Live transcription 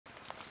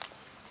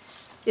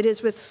It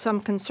is with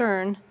some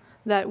concern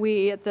that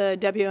we at the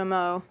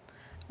WMO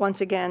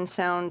once again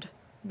sound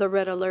the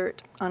red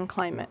alert on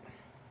climate.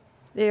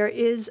 There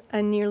is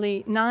a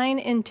nearly 9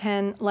 in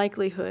 10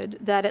 likelihood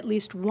that at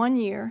least 1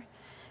 year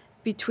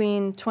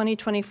between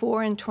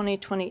 2024 and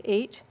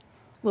 2028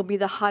 will be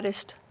the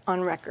hottest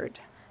on record,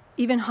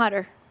 even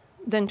hotter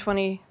than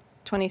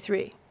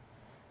 2023,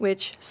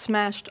 which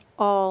smashed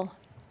all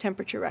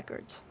temperature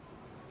records.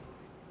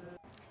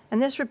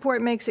 And this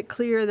report makes it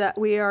clear that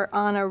we are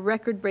on a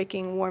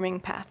record-breaking warming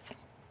path.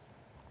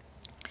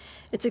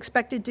 It's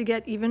expected to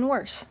get even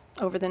worse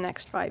over the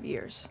next 5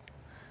 years.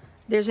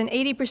 There's an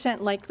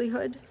 80%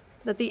 likelihood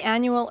that the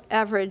annual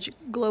average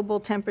global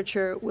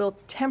temperature will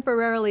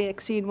temporarily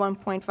exceed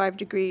 1.5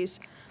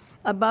 degrees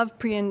above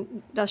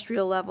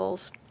pre-industrial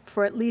levels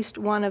for at least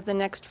one of the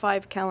next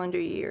 5 calendar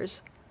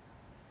years.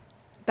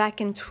 Back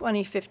in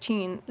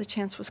 2015, the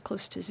chance was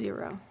close to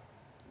 0.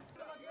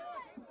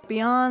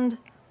 Beyond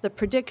the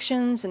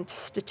predictions and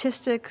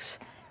statistics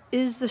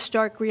is the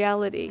stark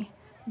reality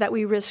that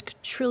we risk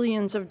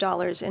trillions of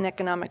dollars in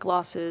economic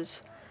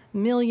losses,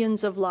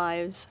 millions of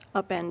lives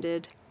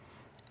upended,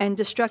 and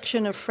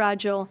destruction of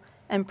fragile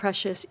and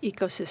precious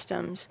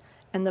ecosystems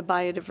and the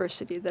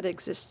biodiversity that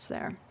exists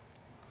there.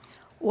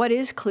 What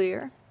is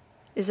clear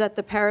is that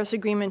the Paris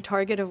Agreement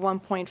target of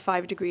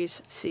 1.5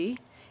 degrees C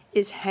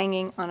is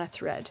hanging on a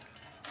thread.